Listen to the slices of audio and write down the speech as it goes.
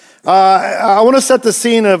I want to set the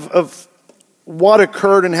scene of what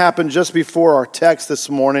occurred and happened just before our text this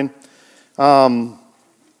morning in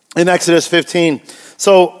Exodus 15.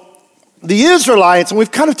 So the Israelites, and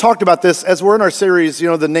we've kind of talked about this as we're in our series,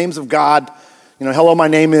 the names of God. Hello, my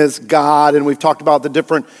name is God, and we've talked about the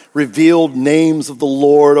different revealed names of the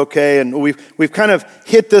Lord, okay? And we've kind of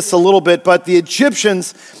hit this a little bit, but the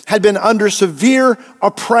Egyptians had been under severe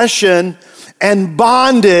oppression and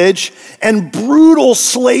bondage and brutal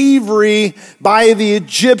slavery by the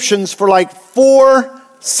Egyptians for like 4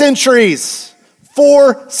 centuries.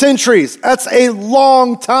 4 centuries. That's a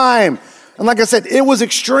long time. And like I said, it was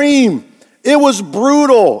extreme. It was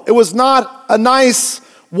brutal. It was not a nice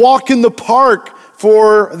walk in the park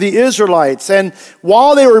for the Israelites. And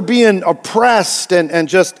while they were being oppressed and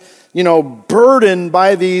just, burdened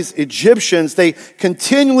by these Egyptians, they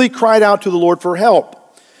continually cried out to the Lord for help.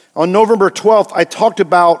 On November 12th, I talked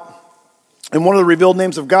about, in one of the revealed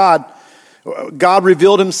names of God, God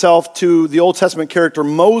revealed himself to the Old Testament character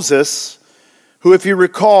Moses, who, if you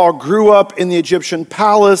recall, grew up in the Egyptian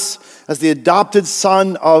palace as the adopted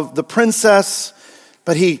son of the princess,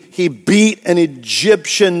 but he beat an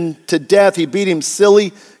Egyptian to death. He beat him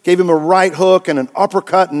silly, gave him a right hook and an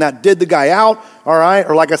uppercut, and that did the guy out, all right?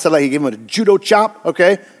 Or like I said, he gave him a judo chop,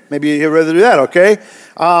 okay? Maybe you'd rather do that, okay?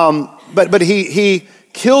 But he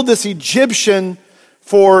killed this Egyptian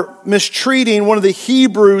for mistreating one of the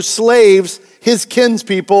Hebrew slaves, his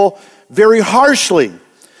kinspeople, very harshly.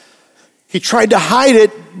 He tried to hide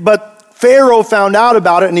it, but Pharaoh found out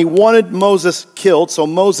about it, and he wanted Moses killed, so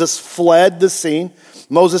Moses fled the scene.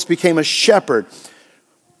 Moses became a shepherd.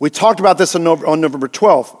 We talked about this on November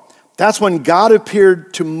 12th. That's when God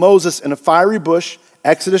appeared to Moses in a fiery bush,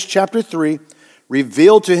 Exodus chapter 3,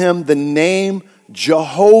 revealed to him the name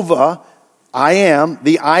Jehovah, I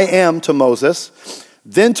am to Moses,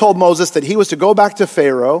 then told Moses that he was to go back to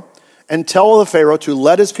Pharaoh and tell the Pharaoh to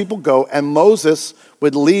let his people go, and Moses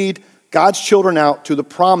would lead God's children out to the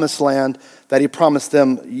promised land that he promised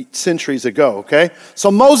them centuries ago, okay?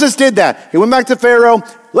 So Moses did that. He went back to Pharaoh.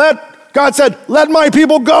 God said, let my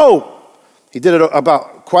people go. He did it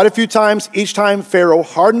about quite a few times. Each time Pharaoh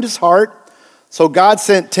hardened his heart. So God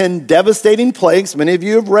sent 10 devastating plagues. Many of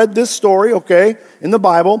you have read this story, okay, in the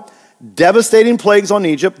Bible. Devastating plagues on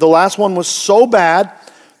Egypt. The last one was so bad,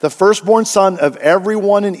 the firstborn son of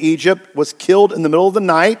everyone in Egypt was killed in the middle of the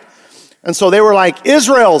night. And so they were like,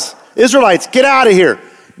 Israelites, get out of here.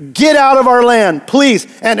 Get out of our land, please.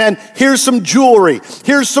 And here's some jewelry.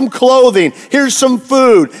 Here's some clothing. Here's some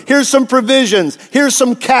food. Here's some provisions. Here's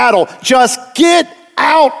some cattle. Just get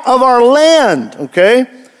out of our land, okay?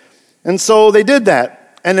 And so they did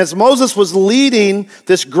that. And as Moses was leading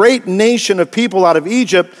this great nation of people out of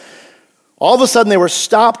Egypt, all of a sudden they were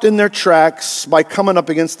stopped in their tracks by coming up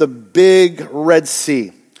against the big Red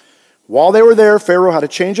Sea. While they were there, Pharaoh had a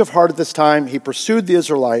change of heart at this time. He pursued the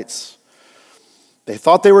Israelites. They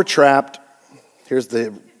thought they were trapped. Here's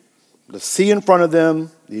the sea in front of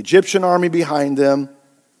them, the Egyptian army behind them.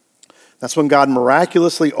 That's when God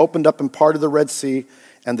miraculously opened up and parted the Red Sea,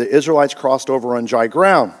 and the Israelites crossed over on dry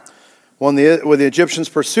ground. When the Egyptians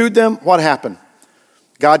pursued them, what happened?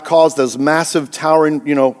 God caused those massive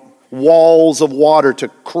towering, walls of water to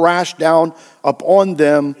crash down upon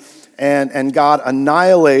them, and God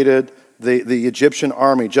annihilated the Egyptian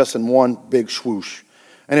army just in one big swoosh.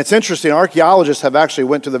 And it's interesting, archaeologists have actually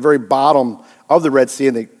went to the very bottom of the Red Sea,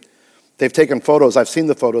 and they've taken photos. I've seen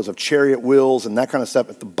the photos of chariot wheels and that kind of stuff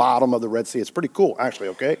at the bottom of the Red Sea. It's pretty cool, actually,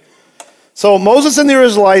 okay? So Moses and the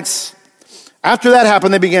Israelites, after that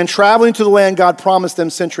happened, they began traveling to the land God promised them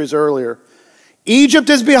centuries earlier. Egypt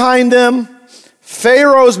is behind them.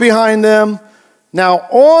 Pharaoh's behind them. Now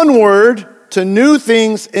onward to new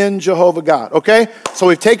things in Jehovah God, okay? So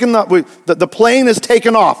we've taken the plane is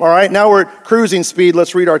taken off, all right? Now we're at cruising speed.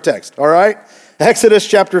 Let's read our text, all right? Exodus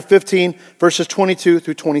chapter 15, verses 22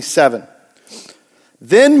 through 27.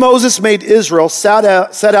 Then Moses made Israel set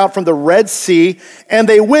out from the Red Sea, and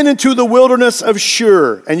they went into the wilderness of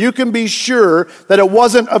Shur. And you can be sure that it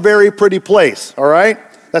wasn't a very pretty place, all right?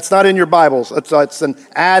 That's not in your Bibles. It's an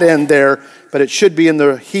add-in there, but it should be in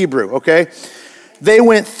the Hebrew, okay? They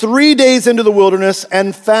went 3 days into the wilderness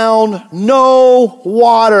and found no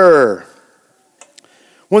water.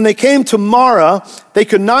 When they came to Marah, they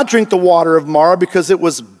could not drink the water of Marah because it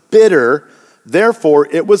was bitter. Therefore,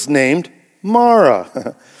 it was named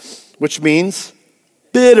Marah, which means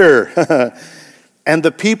bitter. And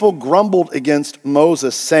the people grumbled against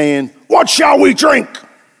Moses, saying, "What shall we drink?"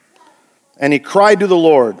 And he cried to the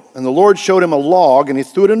Lord. And the Lord showed him a log, and he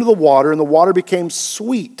threw it into the water, and the water became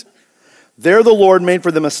sweet. There the Lord made for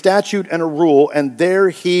them a statute and a rule, and there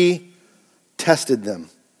he tested them.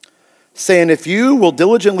 saying, if you will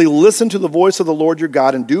diligently listen to the voice of the Lord your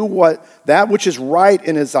God and do that which is right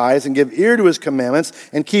in his eyes and give ear to his commandments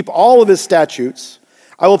and keep all of his statutes,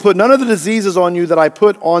 I will put none of the diseases on you that I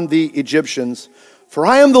put on the Egyptians, for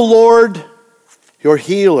I am the Lord your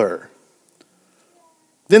healer.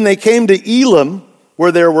 Then they came to Elim,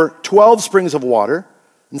 where there were 12 springs of water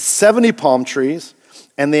and 70 palm trees,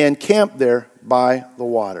 and they encamped there by the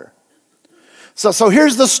water. So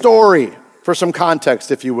here's the story for some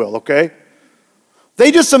context, if you will, okay?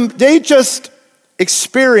 They just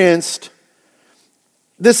experienced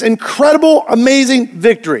this incredible, amazing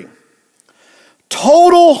victory.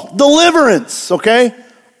 Total deliverance, okay?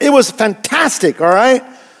 It was fantastic, all right?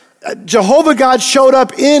 Jehovah God showed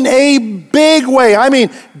up in a big way. I mean,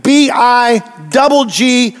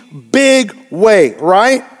 B-I-double-G, big way,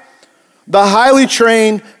 right? The highly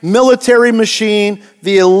trained military machine,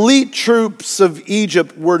 the elite troops of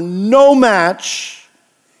Egypt were no match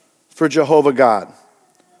for Jehovah God.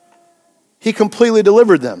 He completely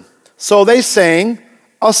delivered them. So they sang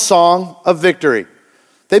a song of victory.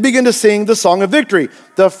 They begin to sing the song of victory.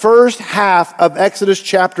 The first half of Exodus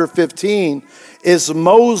chapter 15 is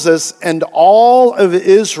Moses and all of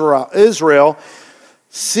Israel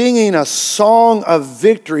singing a song of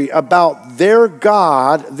victory about their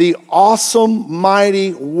God, the awesome,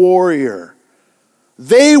 mighty warrior.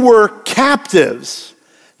 They were captives.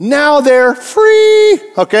 Now they're free,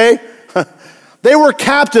 okay? They were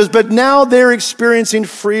captives, but now they're experiencing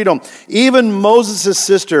freedom. Even Moses'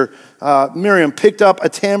 sister, Miriam, picked up a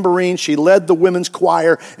tambourine. She led the women's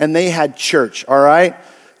choir, and they had church, all right?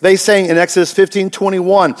 They sang in Exodus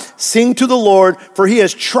 15:21, sing to the Lord, for he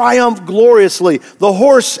has triumphed gloriously. The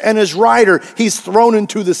horse and his rider, he's thrown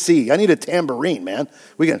into the sea. I need a tambourine, man.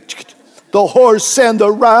 We got the horse and the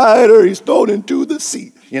rider, he's thrown into the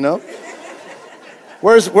sea, you know?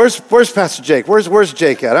 Where's Pastor Jake? Where's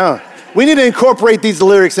Jake at? I don't know. We need to incorporate these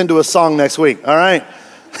lyrics into a song next week, all right?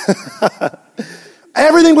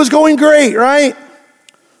 Everything was going great, right?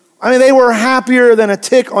 I mean, they were happier than a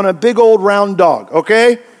tick on a big old round dog,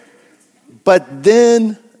 okay? But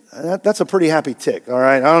then, that's a pretty happy tick, all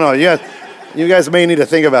right? I don't know, you guys may need to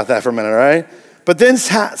think about that for a minute, all right? But then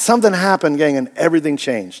something happened, gang, and everything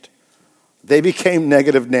changed. They became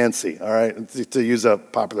negative Nancy, all right? To use a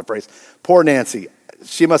popular phrase. Poor Nancy.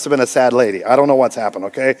 She must have been a sad lady. I don't know what's happened,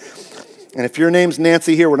 okay? And if your name's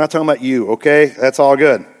Nancy here, we're not talking about you, okay? That's all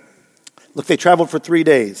good. Look, they traveled for 3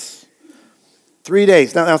 days. 3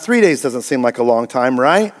 days. Now 3 days doesn't seem like a long time,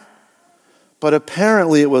 right? But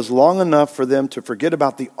apparently it was long enough for them to forget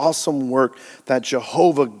about the awesome work that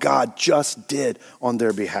Jehovah God just did on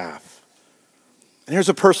their behalf. And here's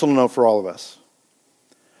a personal note for all of us.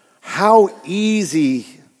 How easy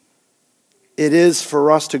it is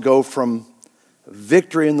for us to go from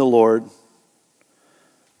victory in the Lord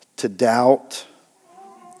to doubt,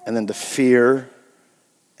 and then to fear,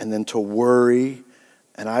 and then to worry,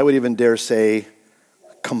 and I would even dare say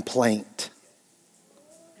complaint.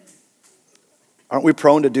 Aren't we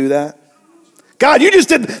prone to do that? God, you just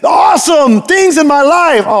did awesome things in my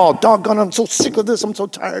life. Oh, doggone, I'm so sick of this. I'm so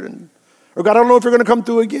tired. Or God, I don't know if you're going to come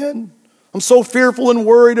through again. I'm so fearful and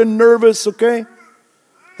worried and nervous, okay?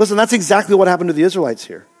 Listen, that's exactly what happened to the Israelites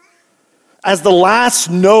here. As the last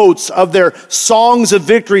notes of their songs of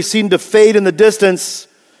victory seemed to fade in the distance,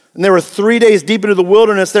 and they were 3 days deep into the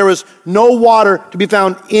wilderness, there was no water to be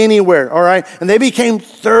found anywhere, all right? And they became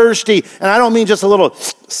thirsty. And I don't mean just a little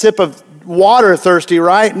sip of water thirsty,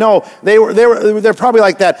 right? No, they're probably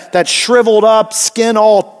like that shriveled up, skin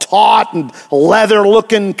all taut and leather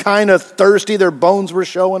looking, kind of thirsty. Their bones were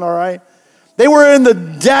showing, all right? They were in the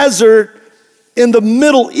desert in the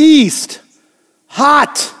Middle East,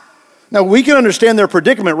 hot. Now, we can understand their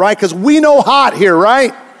predicament, right? Because we know hot here,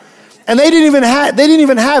 right? And they didn't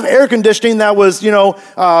even have air conditioning that was,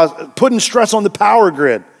 putting stress on the power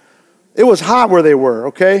grid. It was hot where they were,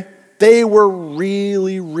 okay? They were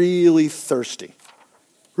really, really thirsty.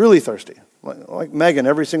 Really thirsty. Like Megan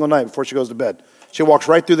every single night before she goes to bed. She walks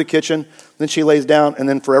right through the kitchen, then she lays down, and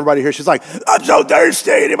then for everybody here, she's like, I'm so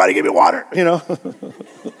thirsty. Anybody give me water? You know?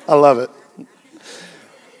 I love it.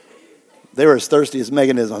 They were as thirsty as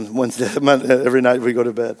Megan is on Wednesday, every night we go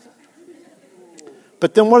to bed.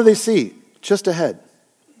 But then what do they see? Just ahead.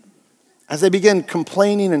 As they begin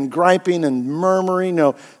complaining and griping and murmuring,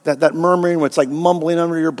 that murmuring where it's like mumbling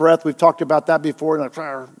under your breath. We've talked about that before. Like,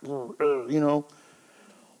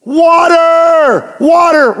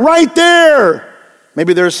 water, right there.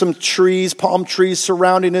 Maybe there's some trees, palm trees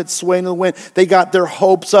surrounding it, swaying in the wind. They got their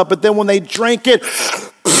hopes up, but then when they drank it,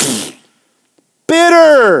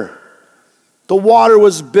 bitter. The water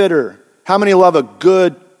was bitter. How many love a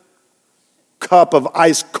good cup of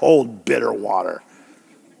ice cold bitter water.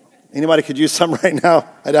 Anybody could use some right now?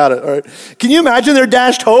 I doubt it. All right. Can you imagine their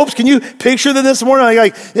dashed hopes? Can you picture them this morning?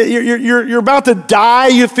 Like you're about to die,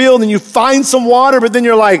 you feel, and then you find some water, but then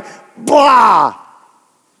you're like, blah.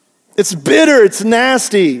 It's bitter, it's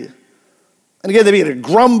nasty. And again, they began to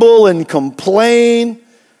grumble and complain.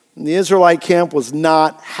 And the Israelite camp was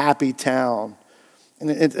not happy town. And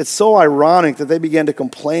it's so ironic that they began to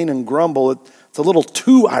complain and grumble. It's a little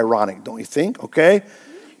too ironic, don't you think? Okay?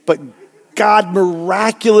 But God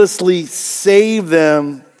miraculously saved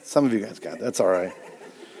them. Some of you guys got it. That's all right.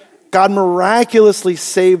 God miraculously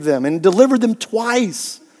saved them and delivered them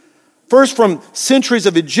twice. First from centuries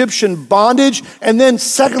of Egyptian bondage, and then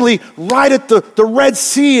secondly, right at the Red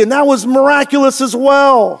Sea, and that was miraculous as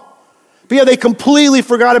well. But yeah, they completely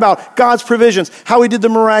forgot about God's provisions, how he did the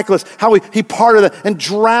miraculous, how he parted it and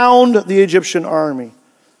drowned the Egyptian army.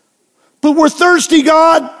 But we're thirsty,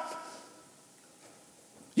 God.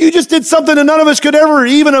 You just did something that none of us could ever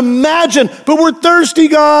even imagine, but we're thirsty,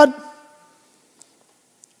 God.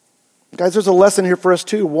 Guys, there's a lesson here for us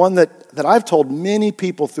too, one that I've told many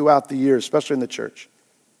people throughout the years, especially in the church.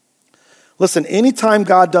 Listen, anytime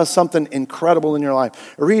God does something incredible in your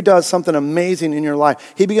life, or he does something amazing in your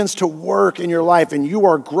life, he begins to work in your life and you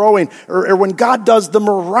are growing, or when God does the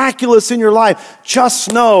miraculous in your life,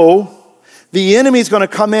 just know the enemy's going to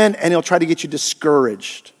come in and he'll try to get you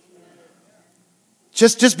discouraged.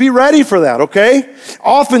 Just be ready for that, okay?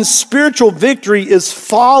 Often spiritual victory is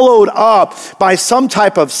followed up by some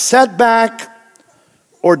type of setback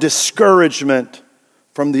or discouragement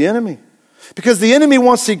from the enemy. Because the enemy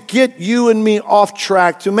wants to get you and me off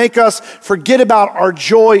track, to make us forget about our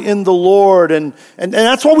joy in the Lord. And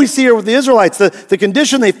that's what we see here with the Israelites. The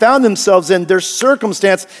condition they found themselves in, their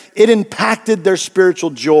circumstance, it impacted their spiritual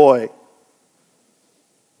joy.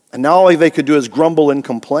 And now all they could do is grumble and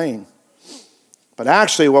complain. But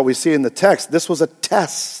actually what we see in the text, this was a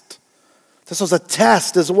test. This was a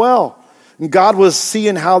test as well. And God was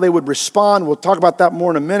seeing how they would respond. We'll talk about that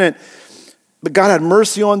more in a minute. But God had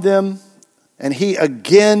mercy on them, and he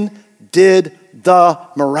again did the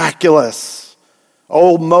miraculous.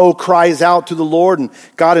 Old Mo cries out to the Lord, and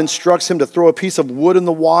God instructs him to throw a piece of wood in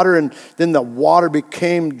the water, and then the water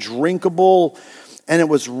became drinkable. And it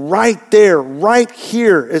was right there, right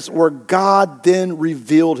here, is where God then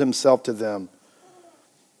revealed himself to them.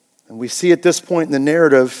 And we see at this point in the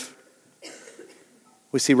narrative,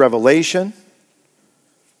 we see revelation,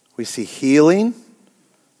 we see healing,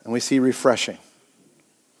 and we see refreshing.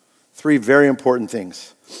 Three very important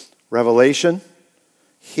things: revelation,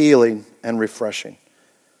 healing, and refreshing.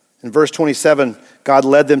 In verse 27, God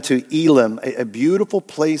led them to Elim, a beautiful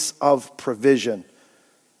place of provision.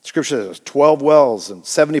 Scripture says 12 wells and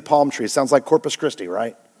 70 palm trees. Sounds like Corpus Christi,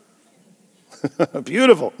 right?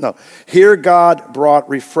 Beautiful. No, here God brought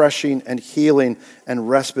refreshing and healing and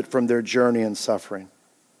respite from their journey and suffering.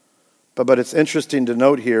 But it's interesting to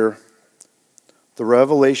note here, the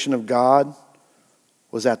revelation of God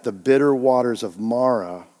was at the bitter waters of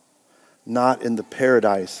Marah, not in the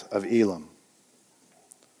paradise of Elim.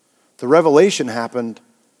 The revelation happened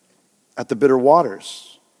at the bitter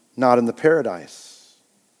waters, not in the paradise.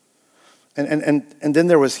 And then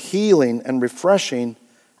there was healing and refreshing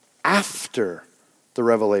after the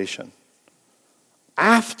revelation.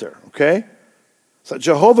 After, okay? So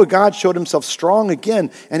Jehovah God showed himself strong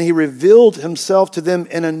again, and he revealed himself to them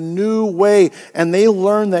in a new way, and they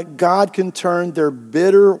learned that God can turn their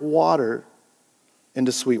bitter water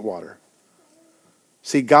into sweet water.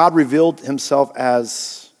 See, God revealed himself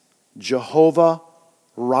as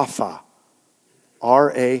Jehovah-Rapha.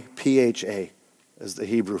 R-A-P-H-A is the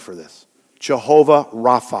Hebrew for this.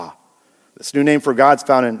 Jehovah-Rapha. This new name for God's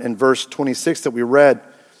found in verse 26 that we read.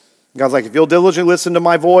 God's like, if you'll diligently listen to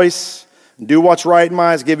my voice, and do what's right in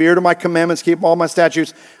my eyes, give ear to my commandments, keep all my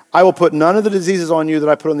statutes, I will put none of the diseases on you that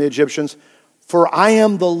I put on the Egyptians, for I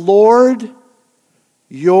am the Lord,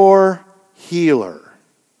 your healer.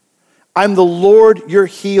 I'm the Lord, your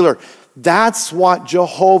healer. That's what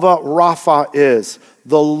Jehovah-Rapha is,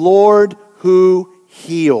 the Lord who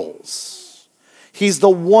heals. He's the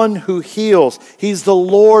one who heals. He's the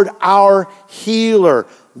Lord, our healer,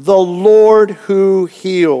 the Lord who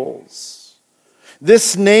heals.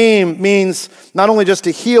 This name means not only just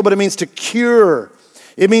to heal, but it means to cure.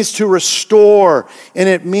 It means to restore, and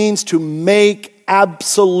it means to make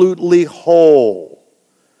absolutely whole.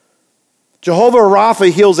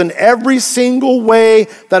 Jehovah-Rapha heals in every single way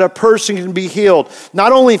that a person can be healed.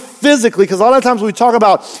 Not only physically, because a lot of times when we talk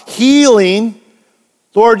about healing,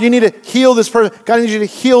 Lord, you need to heal this person. God needs you to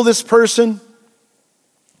heal this person.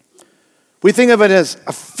 We think of it as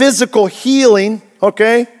a physical healing,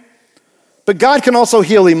 okay? But God can also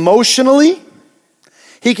heal emotionally.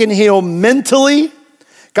 He can heal mentally.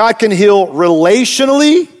 God can heal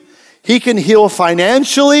relationally. He can heal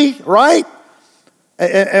financially, right?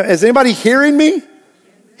 Is anybody hearing me?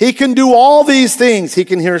 He can do all these things. He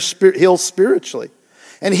can heal spiritually.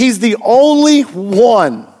 And he's the only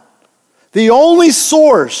one, the only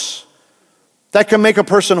source that can make a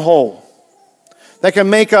person whole, that can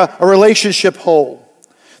make a relationship whole,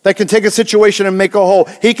 that can take a situation and make a whole.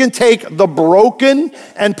 He can take the broken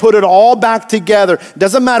and put it all back together.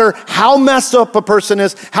 Doesn't matter how messed up a person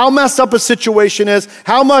is, how messed up a situation is,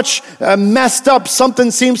 how much messed up something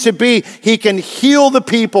seems to be. He can heal the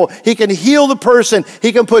people. He can heal the person.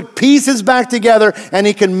 He can put pieces back together, and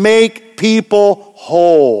he can make people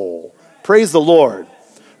whole. Praise the Lord.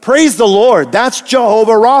 Praise the Lord. That's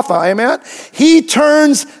Jehovah-Rapha, amen? He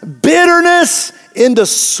turns bitterness into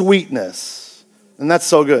sweetness. And that's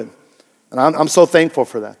so good. And I'm so thankful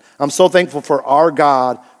for that. I'm so thankful for our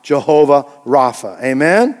God, Jehovah-Rapha.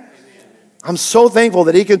 Amen? I'm so thankful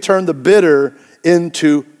that he can turn the bitter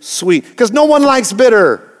into sweet. Because no one likes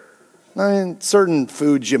bitter. I mean, certain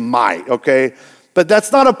foods you might, okay? But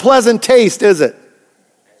that's not a pleasant taste, is it?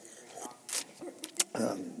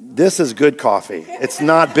 This is good coffee. It's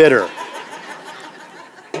not bitter.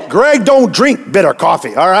 Greg, don't drink bitter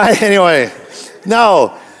coffee, all right? Anyway,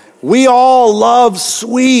 no. We all love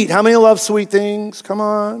sweet. How many love sweet things? Come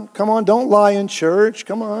on. Don't lie in church.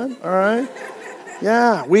 Come on. All right.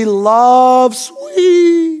 Yeah, we love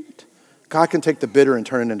sweet. God can take the bitter and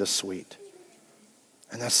turn it into sweet.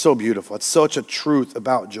 And that's so beautiful. It's such a truth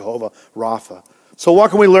about Jehovah-Rapha. So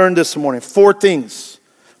what can we learn this morning? 4 things.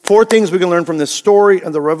 4 things we can learn from this story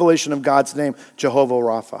and the revelation of God's name,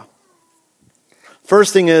 Jehovah-Rapha.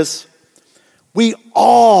 First thing is, we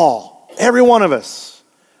all, every one of us,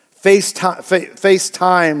 face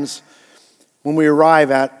times when we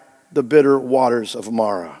arrive at the bitter waters of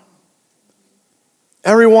Mara.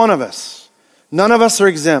 Every one of us. None of us are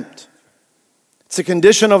exempt. It's a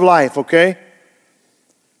condition of life, okay?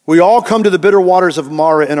 We all come to the bitter waters of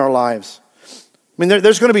Mara in our lives. I mean,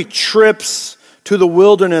 there's going to be trips to the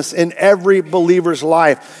wilderness in every believer's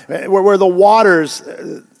life where the waters,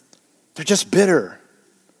 they're just bitter.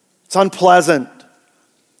 It's unpleasant.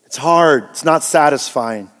 It's hard. It's not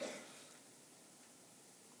satisfying.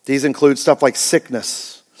 These include stuff like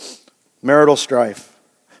sickness, marital strife,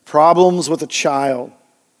 problems with a child,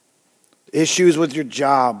 issues with your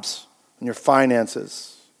jobs and your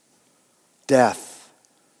finances, death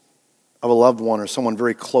of a loved one or someone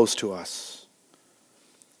very close to us.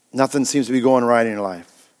 Nothing seems to be going right in your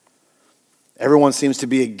life. Everyone seems to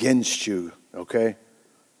be against you, okay?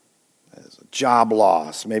 There's a job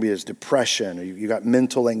loss, maybe there's depression, or you got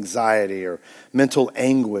mental anxiety or mental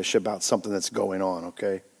anguish about something that's going on,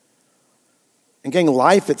 okay? And gang,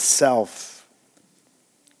 life itself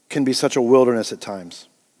can be such a wilderness at times.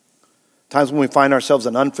 Times when we find ourselves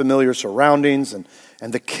in unfamiliar surroundings and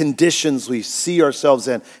the conditions we see ourselves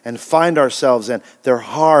in and find ourselves in, they're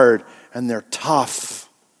hard and they're tough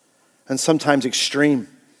and sometimes extreme.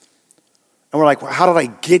 And we're like, well, how did I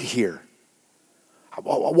get here?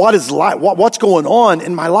 What is life? What's going on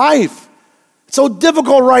in my life? It's so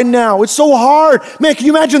difficult right now. It's so hard. Man, can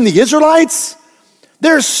you imagine the Israelites?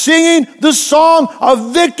 They're singing the song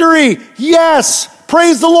of victory. Yes,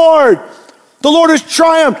 praise the Lord. The Lord has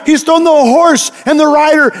triumphed. He's thrown the horse and the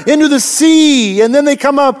rider into the sea. And then they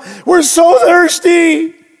come up. We're so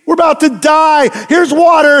thirsty. We're about to die. Here's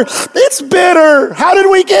water. It's bitter. How did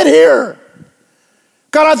we get here?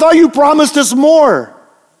 God, I thought you promised us more.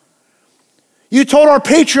 You told our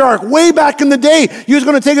patriarch way back in the day you was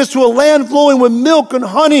going to take us to a land flowing with milk and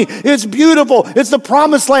honey. It's beautiful. It's the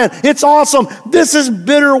promised land. It's awesome. This is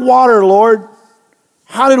bitter water, Lord.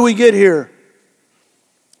 How did we get here?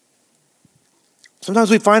 Sometimes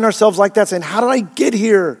we find ourselves like that saying, how did I get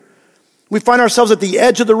here? We find ourselves at the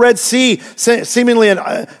edge of the Red Sea, seemingly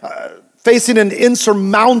facing an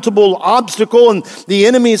insurmountable obstacle, and the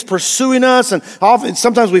enemy is pursuing us, and often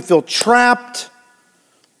sometimes we feel trapped.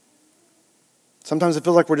 Sometimes it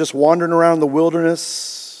feels like we're just wandering around the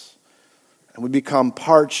wilderness and we become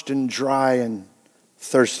parched and dry and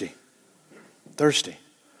thirsty. Thirsty.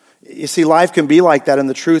 You see, life can be like that, and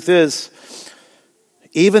the truth is,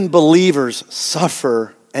 even believers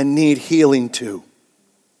suffer and need healing too.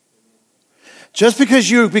 Just because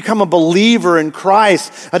you become a believer in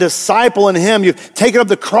Christ, a disciple in Him, you've taken up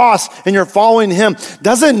the cross and you're following Him,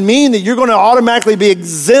 doesn't mean that you're going to automatically be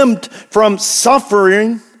exempt from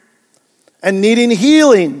suffering and needing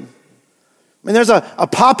healing. I mean, there's a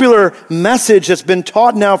popular message that's been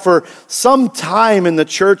taught now for some time in the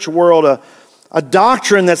church world, a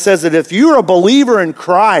doctrine that says that if you're a believer in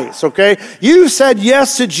Christ, okay, you've said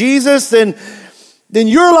yes to Jesus, then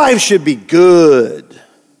your life should be good.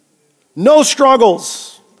 No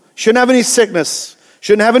struggles. Shouldn't have any sickness.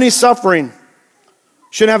 Shouldn't have any suffering.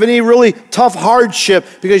 Shouldn't have any really tough hardship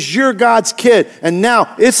because you're God's kid and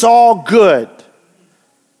now it's all good.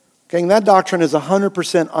 Gang, that doctrine is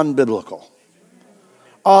 100% unbiblical.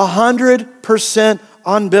 100%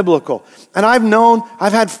 unbiblical. And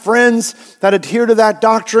I've had friends that adhere to that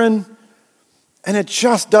doctrine and it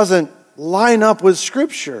just doesn't line up with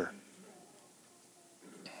Scripture.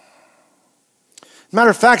 Matter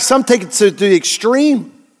of fact, some take it to the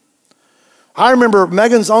extreme. I remember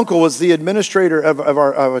Megan's uncle was the administrator of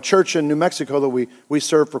a church in New Mexico that we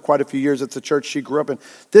served for quite a few years. It's the church she grew up in.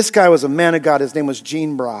 This guy was a man of God. His name was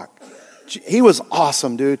Gene Brock. He was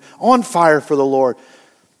awesome, dude. On fire for the Lord.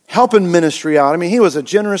 Helping ministry out. I mean, he was a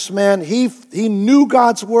generous man. He knew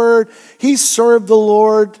God's word. He served the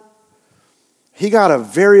Lord. He got a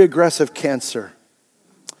very aggressive cancer.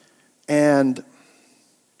 And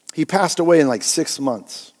he passed away in like 6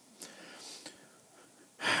 months.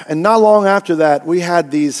 And not long after that, we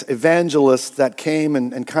had these evangelists that came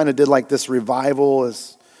and kind of did like this revival, and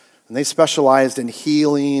they specialized in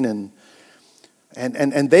healing,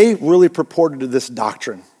 and they really purported to this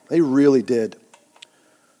doctrine. They really did.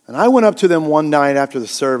 And I went up to them one night after the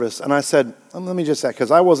service, and I said, let me just say,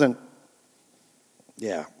 because I wasn't,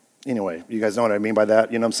 anyway, you guys know what I mean by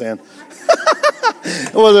that, you know what I'm saying?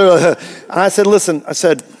 And I said, listen,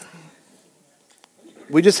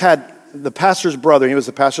 we just had the pastor's brother, he was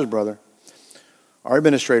the pastor's brother, our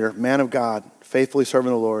administrator, man of God, faithfully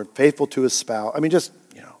serving the Lord, faithful to his spouse. I mean, just,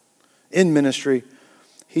 in ministry.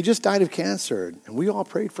 He just died of cancer, and we all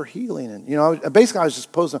prayed for healing. And, basically I was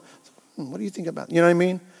just posing, what do you think about, you know what I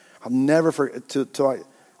mean? I'll never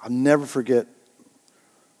forget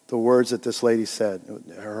the words that this lady said.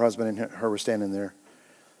 Her husband and her were standing there.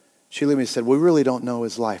 She looked at me and said, we really don't know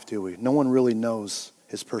his life, do we? No one really knows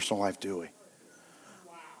his personal life, do we?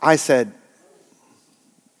 I said,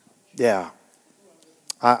 yeah.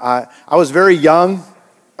 I was very young.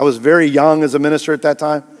 I was very young as a minister at that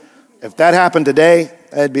time. If that happened today,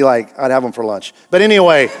 I'd be like, I'd have them for lunch. But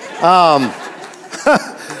anyway,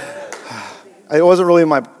 it wasn't really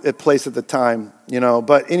my place at the time,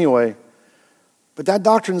 But anyway, but that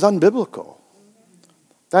doctrine's unbiblical.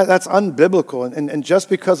 That's unbiblical. And just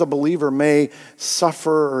because a believer may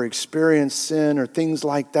suffer or experience sin or things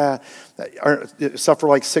like that, or suffer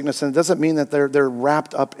like sickness, and it doesn't mean that they're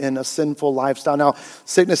wrapped up in a sinful lifestyle. Now,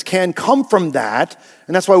 sickness can come from that.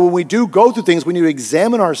 And that's why when we do go through things, we need to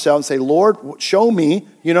examine ourselves and say, Lord, show me.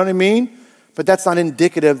 You know what I mean? But that's not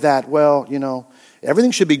indicative that,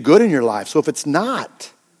 everything should be good in your life. So if it's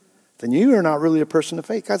not, then you are not really a person of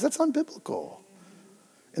faith. Guys, that's unbiblical.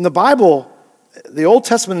 In the Bible, the Old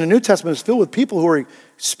Testament and the New Testament is filled with people who are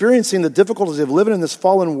experiencing the difficulties of living in this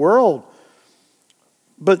fallen world.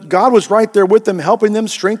 But God was right there with them, helping them,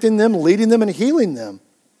 strengthening them, leading them, and healing them.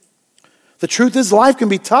 The truth is, life can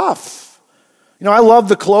be tough. I love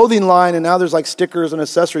the clothing line, and now there's like stickers and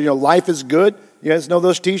accessories. Life is good. You guys know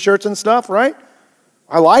those t-shirts and stuff, right?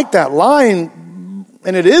 I like that line,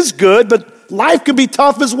 and it is good, but life can be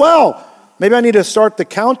tough as well. Maybe I need to start the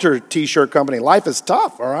counter t-shirt company. Life is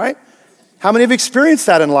tough, all right? How many have experienced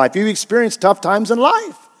that in life? You've experienced tough times in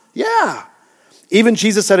life. Yeah. Even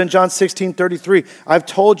Jesus said in John 16:33, I've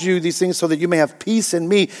told you these things so that you may have peace in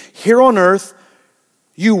me. Here on earth,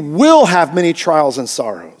 you will have many trials and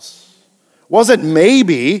sorrows. Wasn't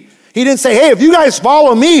maybe. He didn't say, hey, if you guys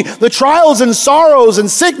follow me, the trials and sorrows and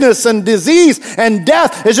sickness and disease and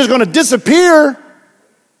death is just going to disappear.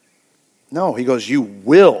 No, he goes, you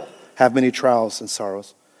will have many trials and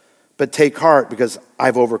sorrows. But take heart because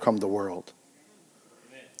I've overcome the world.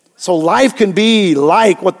 So life can be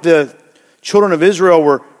like what the children of Israel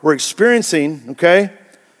were experiencing, okay?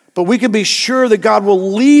 But we can be sure that God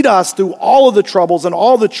will lead us through all of the troubles and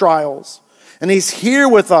all the trials. And he's here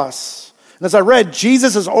with us. And as I read,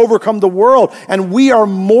 Jesus has overcome the world. And we are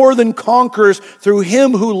more than conquerors through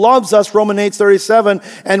him who loves us, Romans 8:37.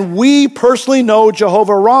 And we personally know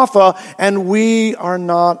Jehovah-Rapha, and we are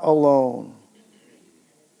not alone.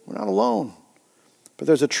 We're not alone. But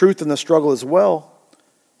there's a truth in the struggle as well.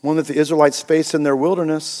 One that the Israelites faced in their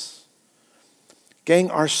wilderness. Gang,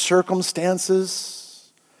 our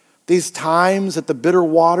circumstances, these times at the bitter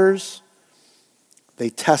waters, they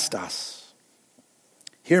test us.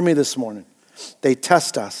 Hear me this morning. They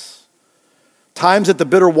test us. Times at the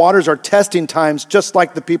bitter waters are testing times, just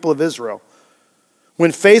like the people of Israel.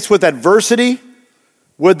 When faced with adversity,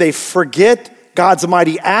 would they forget God's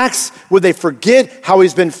mighty acts? Would they forget how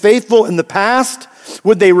he's been faithful in the past?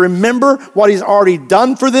 Would they remember what he's already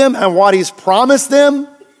done for them and what he's promised them?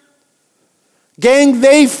 Gang,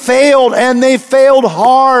 they failed, and they failed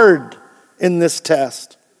hard in this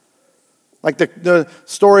test. Like the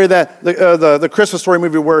story that the Christmas Story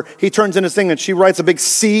movie where he turns in his thing and she writes a big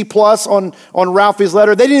C plus on Ralphie's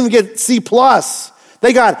letter. They didn't even get C plus.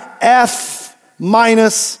 They got F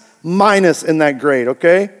minus in that grade,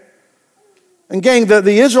 okay? And gang, the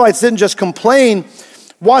Israelites didn't just complain.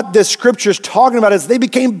 What this scripture is talking about is they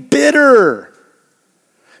became bitter.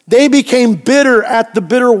 They became bitter at the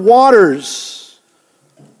bitter waters.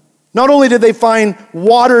 Not only did they find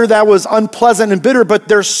water that was unpleasant and bitter, but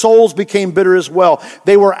their souls became bitter as well.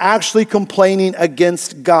 They were actually complaining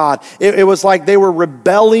against God. It was like they were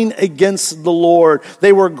rebelling against the Lord.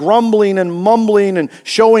 They were grumbling and mumbling and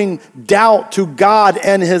showing doubt to God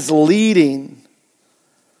and his leading.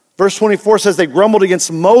 Verse 24 says they grumbled against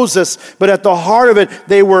Moses, but at the heart of it,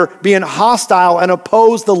 they were being hostile and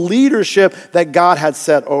opposed the leadership that God had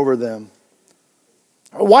set over them.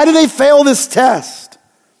 Why did they fail this test?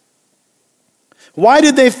 Why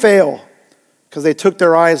did they fail? Because they took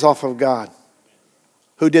their eyes off of God,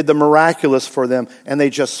 who did the miraculous for them, and they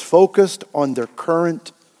just focused on their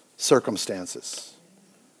current circumstances.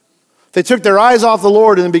 They took their eyes off the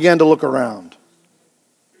Lord and began to look around.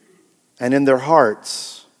 And in their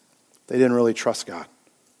hearts, they didn't really trust God.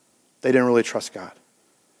 They didn't really trust God.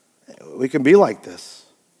 We can be like this.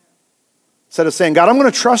 Instead of saying, God, I'm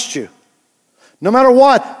going to trust you. No matter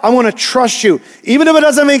what, I want to trust you. Even if it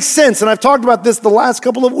doesn't make sense. And I've talked about this the last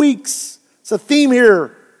couple of weeks. It's a theme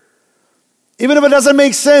here. Even if it doesn't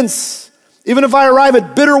make sense. Even if I arrive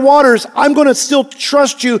at bitter waters, I'm going to still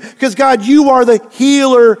trust you because God, you are the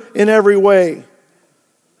healer in every way.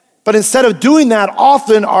 But instead of doing that,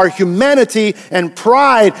 often our humanity and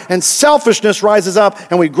pride and selfishness rises up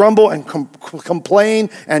and we grumble and complain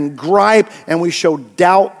and gripe and we show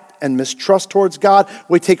doubt and mistrust towards God.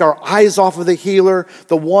 We take our eyes off of the healer,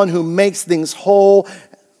 the one who makes things whole,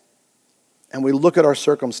 and we look at our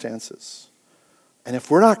circumstances. And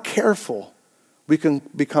if we're not careful, we can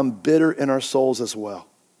become bitter in our souls as well.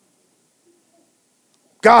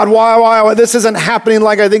 God, why this isn't happening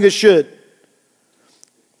like I think it should?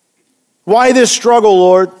 Why this struggle,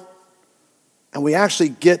 Lord? And we actually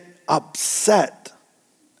get upset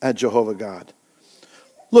at Jehovah God.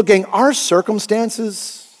 Look, gang, our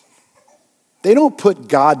circumstances, they don't put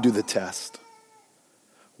God to the test.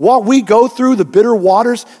 What we go through, the bitter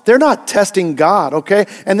waters, they're not testing God, okay?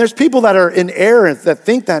 And there's people that are in error that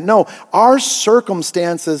think that. No, our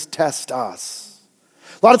circumstances test us.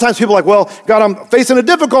 A lot of times people are like, well, God, I'm facing a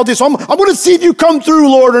difficulty, so I'm going to see if you come through,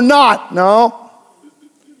 Lord, or not. No.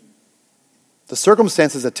 The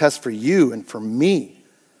circumstance is a test for you and for me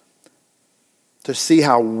to see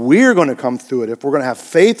how we're going to come through it. If we're going to have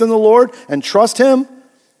faith in the Lord and trust him,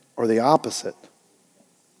 or the opposite.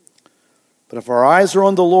 But if our eyes are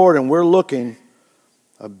on the Lord and we're looking,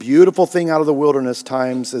 a beautiful thing out of the wilderness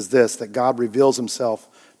times is this, that God reveals himself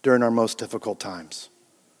during our most difficult times.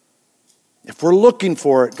 If we're looking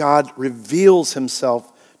for it, God reveals himself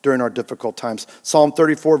during our difficult times. Psalm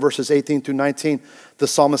 34, verses 18 through 19, the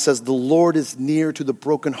psalmist says, the Lord is near to the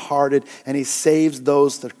brokenhearted, and he saves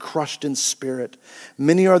those that are crushed in spirit.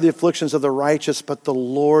 Many are the afflictions of the righteous, but the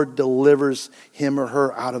Lord delivers him or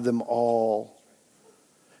her out of them all.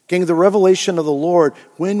 Gang, the revelation of the Lord,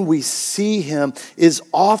 when we see him, is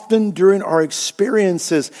often during our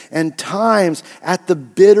experiences and times at the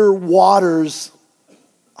bitter waters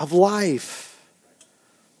of life.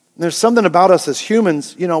 And there's something about us as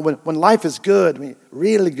humans, you know, when life is good, I mean,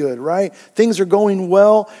 really good, right? Things are going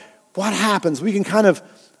well. What happens? We can kind of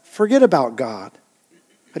forget about God.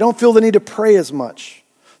 I don't feel the need to pray as much.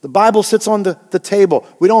 The Bible sits on the table.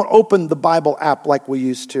 We don't open the Bible app like we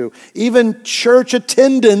used to. Even church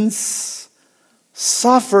attendance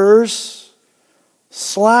suffers,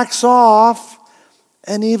 slacks off,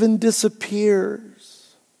 and even disappears.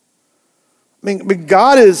 I mean,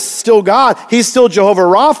 God is still God. He's still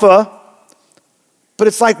Jehovah-Rapha. But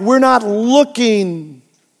it's like we're not looking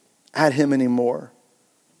at him anymore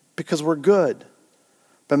because we're good.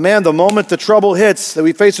 But man, the moment the trouble hits, that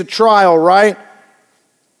we face a trial, right?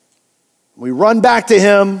 We run back to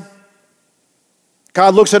him.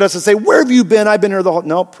 God looks at us and say, where have you been? I've been here the whole...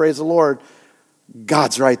 No, praise the Lord.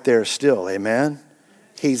 God's right there still, amen?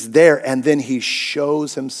 He's there, and then he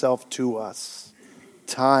shows himself to us.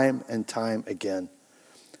 Time and time again.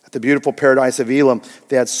 At the beautiful paradise of Elim,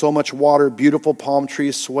 they had so much water, beautiful palm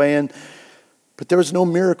trees swaying, but there was no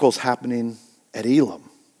miracles happening at Elim.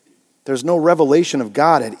 There's no revelation of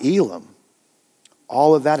God at Elim.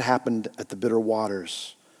 All of that happened at the bitter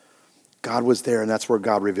waters. God was there, and that's where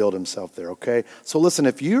God revealed himself there, okay? So listen,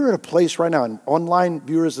 if you're at a place right now, and online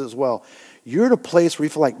viewers as well, you're at a place where you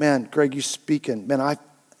feel like, man, Greg, you speaking, man,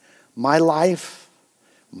 my life,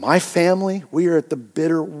 my family, we are at the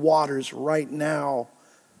bitter waters right now.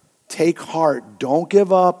 Take heart. Don't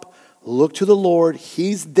give up. Look to the Lord.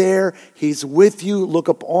 He's there. He's with you. Look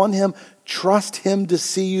up on him. Trust him to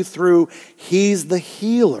see you through. He's the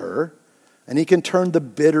healer, and he can turn the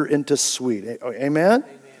bitter into sweet. Amen?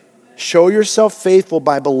 Show yourself faithful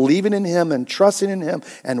by believing in him and trusting in him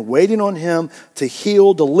and waiting on him to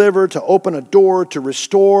heal, deliver, to open a door, to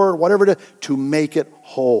restore, whatever, to make it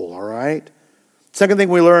whole, all right? Second thing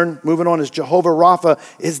we learn, moving on, is Jehovah-Rapha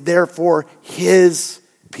is there for his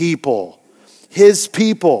people. His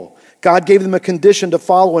people. God gave them a condition to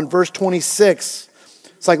follow in verse 26.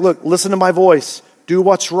 It's like, look, listen to my voice. Do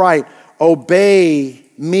what's right. Obey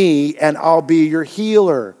me and I'll be your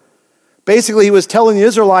healer. Basically, he was telling the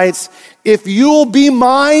Israelites, if you'll be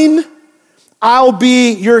mine, I'll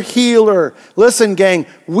be your healer. Listen, gang,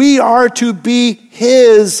 we are to be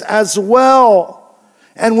his as well.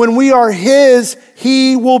 And when we are his,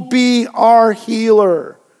 he will be our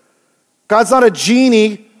healer. God's not a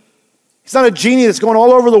genie. He's not a genie that's going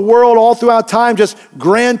all over the world, all throughout time, just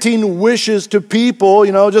granting wishes to people,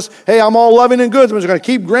 just, hey, I'm all loving and good, so I'm just going to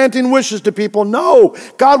keep granting wishes to people. No,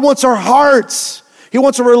 God wants our hearts. He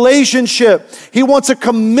wants a relationship. He wants a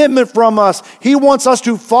commitment from us. He wants us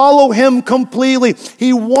to follow him completely.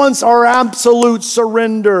 He wants our absolute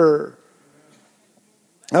surrender.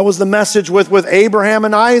 That was the message with Abraham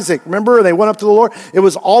and Isaac. Remember, they went up to the Lord. It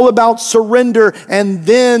was all about surrender, and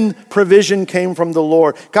then provision came from the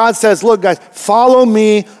Lord. God says, look, guys, follow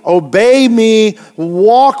me, obey me,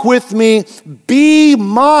 walk with me, be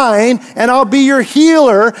mine, and I'll be your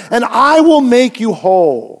healer, and I will make you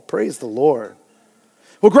whole. Praise the Lord.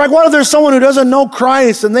 Well, Greg, what if there's someone who doesn't know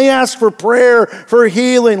Christ and they ask for prayer, for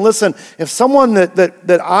healing? Listen, if someone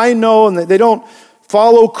that I know and they don't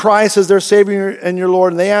follow Christ as their Savior and your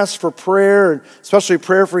Lord, and they ask for prayer, and especially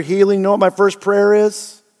prayer for healing, you know what my first prayer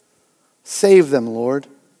is? Save them, Lord.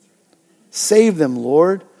 Save them,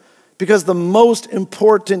 Lord. Because the most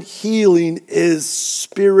important healing is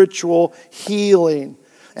spiritual healing.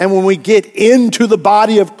 And when we get into the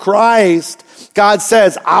body of Christ, God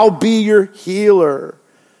says, I'll be your healer.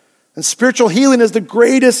 And spiritual healing is the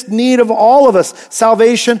greatest need of all of us.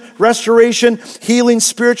 Salvation, restoration, healing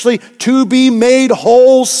spiritually, to be made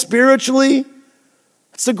whole spiritually.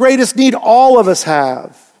 It's the greatest need all of us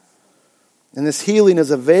have. And this healing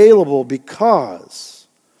is available because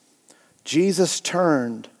Jesus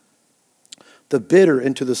turned the bitter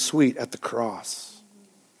into the sweet at the cross.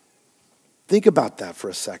 Think about that for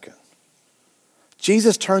a second.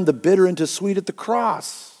 Jesus turned the bitter into sweet at the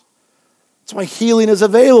cross. That's why healing is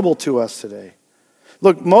available to us today.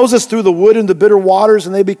 Look, Moses threw the wood into bitter waters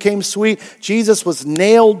and they became sweet. Jesus was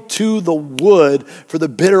nailed to the wood for the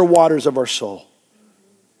bitter waters of our soul.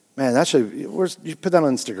 Man, you put that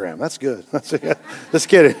on Instagram. That's good. Just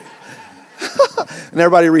kidding. And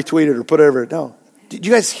everybody retweeted or put it over. No. Did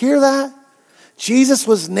you guys hear that? Jesus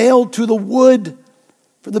was nailed to the wood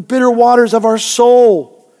for the bitter waters of our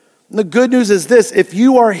soul. And the good news is this: if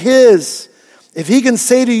you are his, if he can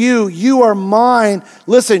say to you, you are mine,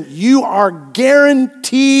 listen, you are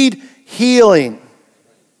guaranteed healing.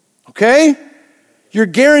 Okay? You're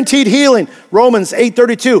guaranteed healing. Romans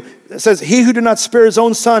 8:32 says, he who did not spare his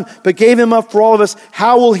own son, but gave him up for all of us,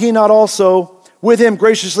 how will he not also with him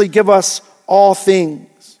graciously give us all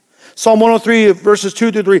things? Psalm 103, verses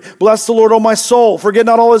 2-3. Bless the Lord, O my soul. Forget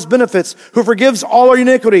not all his benefits, who forgives all our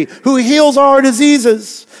iniquity, who heals all our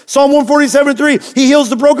diseases. Psalm 147:3. He heals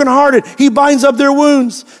the brokenhearted. He binds up their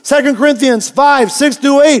wounds. 2 Corinthians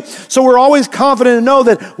 5:6-8. So we're always confident to know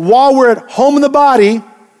that while we're at home in the body,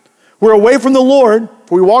 we're away from the Lord.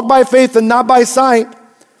 For we walk by faith and not by sight.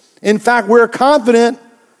 In fact, we're confident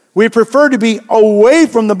we prefer to be away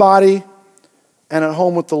from the body and at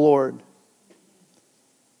home with the Lord.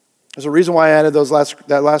 There's a reason why I added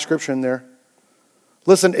that last scripture in there.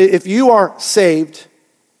 Listen, if you are saved,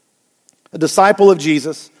 a disciple of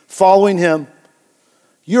Jesus, following him,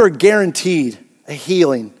 you are guaranteed a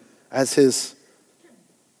healing as his.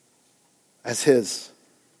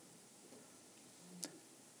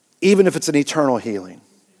 Even if it's an eternal healing.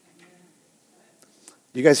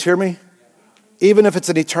 You guys hear me? Even if it's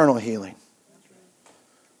an eternal healing.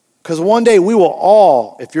 Because one day we will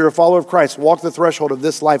all, if you're a follower of Christ, walk the threshold of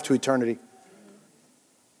this life to eternity.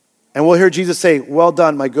 And we'll hear Jesus say, well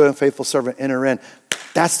done, my good and faithful servant, enter in.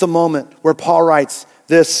 That's the moment where Paul writes,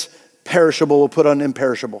 this perishable will put on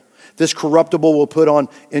imperishable. This corruptible will put on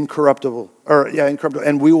incorruptible.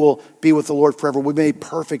 And we will be with the Lord forever. We'll be made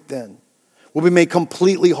perfect then. We'll be made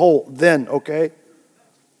completely whole then, okay?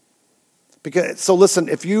 So listen,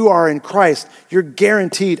 if you are in Christ, you're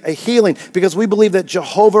guaranteed a healing because we believe that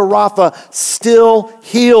Jehovah-Rapha still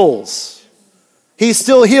heals. He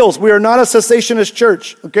still heals. We are not a cessationist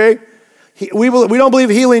church, okay? We don't believe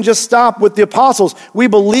healing just stopped with the apostles. We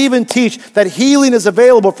believe and teach that healing is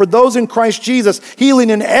available for those in Christ Jesus, healing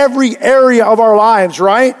in every area of our lives,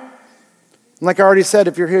 right? And like I already said,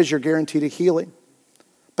 if you're His, you're guaranteed a healing.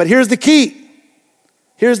 But here's the key.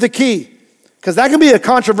 Here's the key. Because that can be a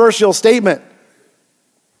controversial statement.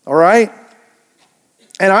 All right?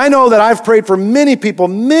 And I know that I've prayed for many people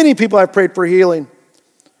I've prayed for healing.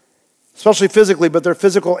 Especially physically, but their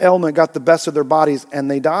physical ailment got the best of their bodies and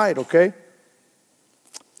they died, okay?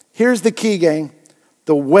 Here's the key, gang.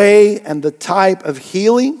 The way and the type of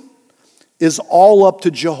healing is all up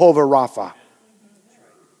to Jehovah-Rapha.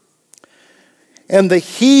 And the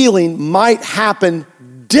healing might happen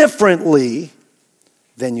differently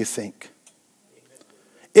than you think.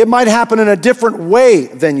 It might happen in a different way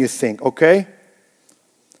than you think, okay?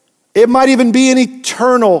 It might even be an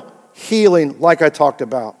eternal healing like I talked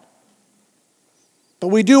about. But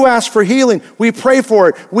we do ask for healing. We pray for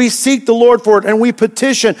it. We seek the Lord for it and we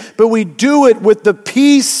petition. But we do it with the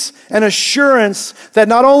peace and assurance that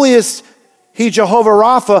not only is He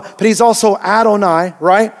Jehovah-Rapha, but He's also Adonai,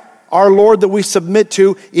 right? Our Lord that we submit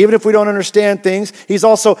to, even if we don't understand things. He's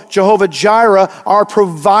also Jehovah-Jireh, our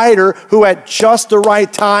provider, who at just the right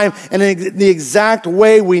time and in the exact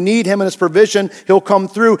way we need Him and His provision, He'll come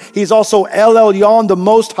through. He's also El Elyon, the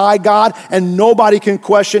Most High God, and nobody can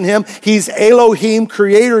question Him. He's Elohim,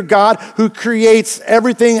 Creator God, who creates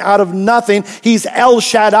everything out of nothing. He's El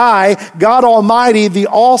Shaddai, God Almighty, the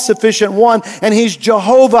all-sufficient one, and He's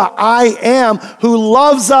Jehovah I Am, who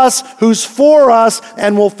loves us, who's for us,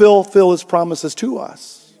 and will fulfill His promises to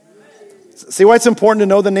us. See why it's important to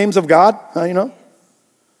know the names of God? You know?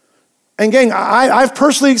 And gang, I've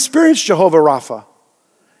personally experienced Jehovah-Rapha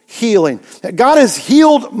healing. God has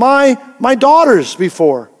healed my daughters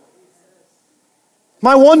before.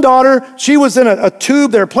 My one daughter, she was in a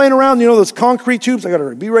tube. They were playing around, you know, those concrete tubes. I got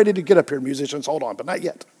to be ready to get up here, musicians. Hold on, but not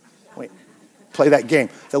yet. Wait. Play that game,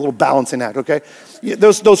 that little balancing act, okay?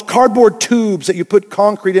 Those cardboard tubes that you put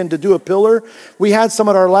concrete in to do a pillar. We had some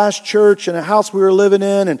at our last church in a house we were living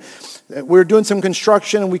in, and we were doing some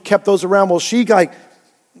construction, and we kept those around. Well,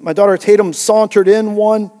 my daughter Tatum sauntered in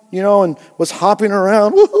one, you know, and was hopping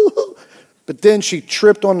around. But then she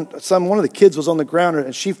tripped on one of the kids was on the ground,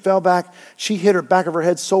 and she fell back. She hit her back of her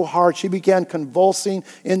head so hard, she began convulsing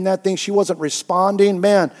in that thing. She wasn't responding.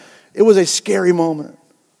 Man, it was a scary moment.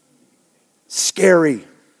 Scary.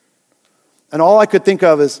 And all I could think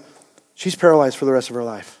of is, she's paralyzed for the rest of her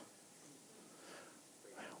life.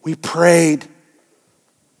 We prayed.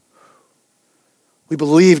 We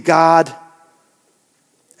believed God.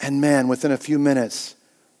 And man, within a few minutes,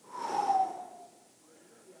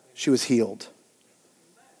 she was healed.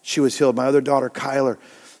 She was healed. My other daughter, Kyler,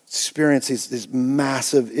 experienced these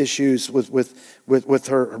massive issues with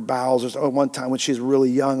her bowels. There was one time when she was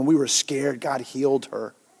really young, and we were scared. God healed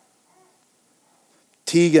her.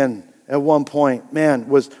 Tegan, at one point,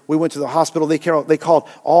 we went to the hospital. They called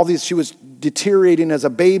all these. She was deteriorating as a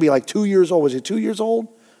baby, like 2 years old. Was she 2 years old?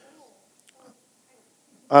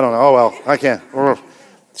 I don't know. Oh, well, I can't.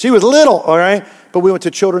 She was little, all right? But we went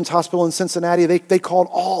to Children's Hospital in Cincinnati. They called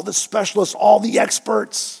all the specialists, all the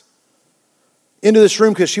experts into this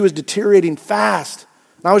room because she was deteriorating fast.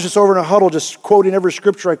 And I was just over in a huddle, just quoting every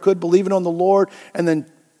scripture I could, believing on the Lord. And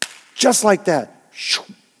then just like that,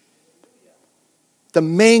 the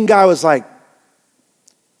main guy was like,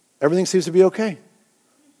 everything seems to be okay.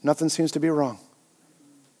 Nothing seems to be wrong.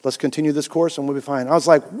 Let's continue this course and we'll be fine. I was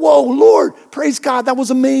like, whoa, Lord, praise God. That was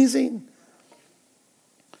amazing.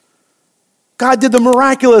 God did the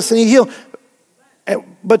miraculous and He healed.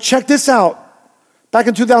 But check this out. Back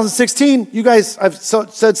in 2016, you guys, I've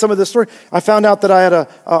said some of this story. I found out that I had a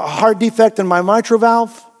heart defect in my mitral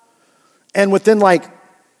valve. And within like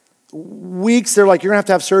weeks, they're like, you're going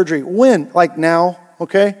to have surgery. When? Like now,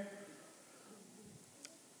 okay?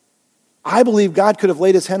 I believe God could have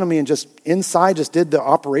laid His hand on me and just did the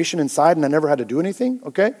operation inside and I never had to do anything,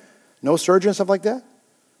 okay? No surgery and stuff like that.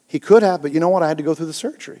 He could have, but you know what? I had to go through the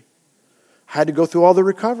surgery. I had to go through all the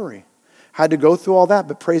recovery. I had to go through all that,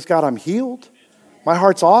 but praise God, I'm healed. My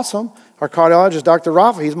heart's awesome. Our cardiologist, Dr.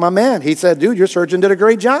 Rapha, he's my man. He said, dude, your surgeon did a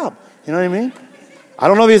great job. You know what I mean? I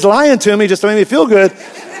don't know if he's lying to me just to make me feel good.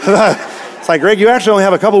 It's like, Greg, you actually only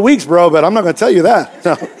have a couple weeks, bro, but I'm not going to tell you that.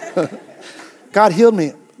 No. God healed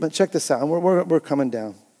me. But check this out. We're coming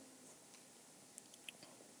down.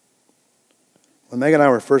 When Megan and I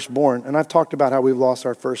were first born, and I've talked about how we've lost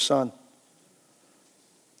our first son.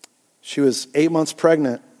 She was 8 months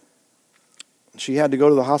pregnant. She had to go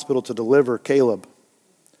to the hospital to deliver Caleb.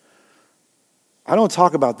 I don't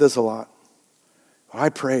talk about this a lot. I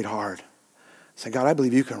prayed hard. I said, God, I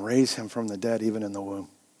believe you can raise him from the dead even in the womb.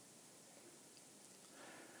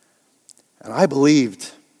 And I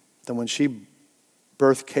believed that when she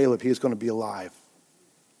birthed Caleb, he was going to be alive.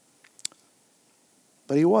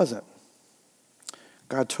 But he wasn't.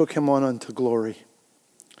 God took him on unto glory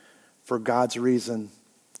for God's reason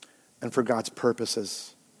and for God's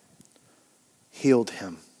purposes. Healed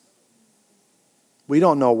him. We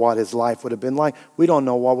don't know what his life would have been like. We don't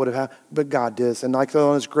know what would have happened, but God did. And like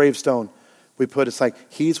on his gravestone, we put, it's like,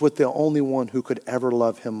 he's with the only one who could ever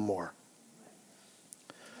love him more.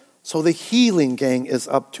 So the healing, gang, is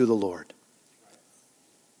up to the Lord.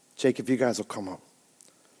 Jake, if you guys will come up.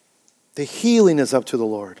 The healing is up to the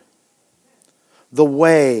Lord. The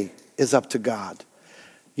way is up to God.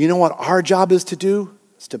 You know what our job is to do?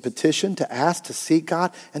 It's to petition, to ask, to seek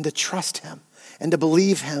God, and to trust him, and to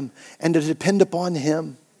believe him, and to depend upon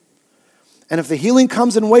him. And if the healing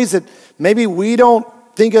comes in ways that maybe we don't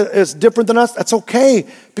think is different than us, that's okay,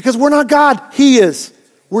 because we're not God. He is.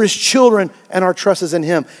 We're his children, and our trust is in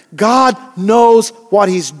him. God knows what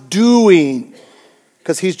he's doing,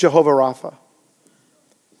 because he's Jehovah-Rapha.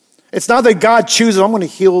 It's not that God chooses, I'm going to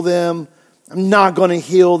heal them, I'm not going to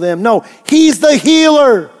heal them. No, he's the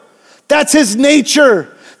healer. That's his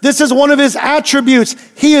nature. This is one of his attributes.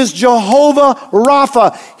 He is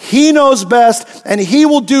Jehovah-Rapha. He knows best, and he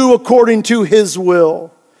will do according to his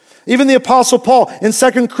will. Even the Apostle Paul in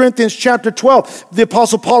 2 Corinthians chapter 12, the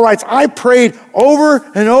Apostle Paul writes, I prayed over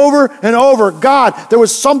and over and over. God, there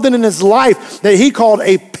was something in his life that he called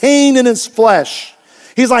a pain in his flesh.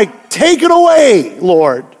 He's like, take it away,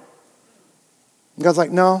 Lord. And God's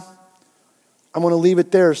like, no, I'm going to leave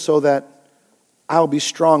it there so that I'll be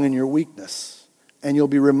strong in your weakness and you'll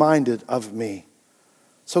be reminded of me.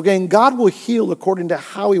 So again, God will heal according to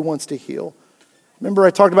how he wants to heal. Remember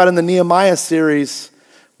I talked about in the Nehemiah series,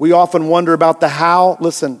 we often wonder about the how.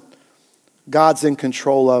 Listen, God's in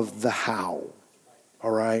control of the how,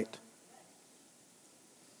 all right?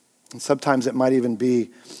 And sometimes it might even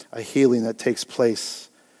be a healing that takes place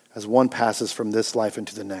as one passes from this life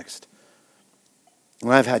into the next.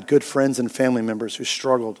 And I've had good friends and family members who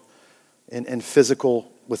struggled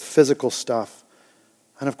with physical stuff.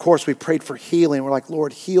 And of course, we prayed for healing. We're like,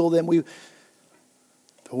 Lord, heal them. But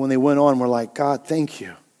when they went on, we're like, God, thank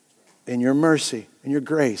you. In your mercy, in your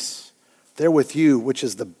grace, they're with you, which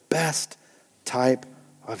is the best type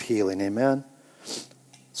of healing. Amen?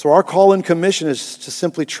 So our call and commission is to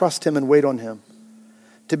simply trust him and wait on him.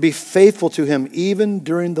 To be faithful to him even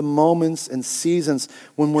during the moments and seasons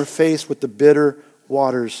when we're faced with the bitter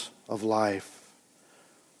waters of life.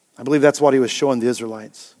 I believe that's what he was showing the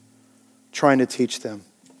Israelites, trying to teach them.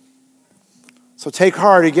 So take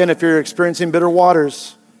heart again if you're experiencing bitter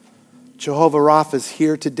waters. Jehovah-Rapha is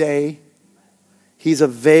here today. He's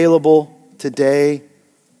available today.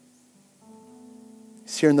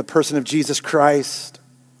 He's here in the person of Jesus Christ.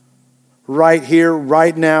 Right here,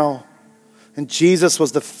 right now. And Jesus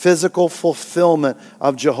was the physical fulfillment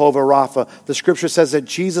of Jehovah-Rapha. The scripture says that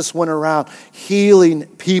Jesus went around healing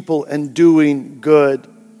people and doing good.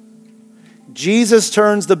 Jesus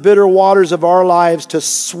turns the bitter waters of our lives to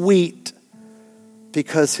sweet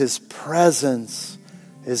because his presence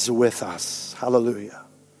is with us. Hallelujah.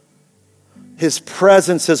 His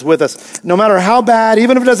presence is with us. No matter how bad,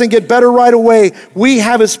 even if it doesn't get better right away, we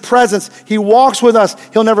have his presence. He walks with us.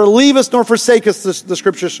 He'll never leave us nor forsake us, the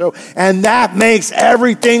scriptures show. And that makes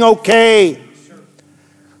everything okay.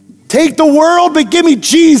 Take the world, but give me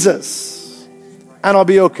Jesus, and I'll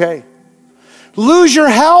be okay. Lose your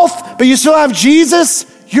health, but you still have Jesus,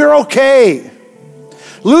 you're okay.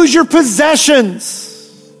 Lose your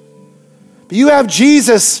possessions, but you have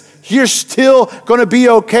Jesus, you're still going to be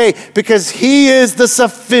okay because he is the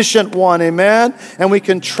sufficient one, amen? And we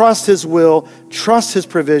can trust his will, trust his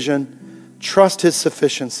provision, trust his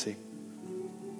sufficiency.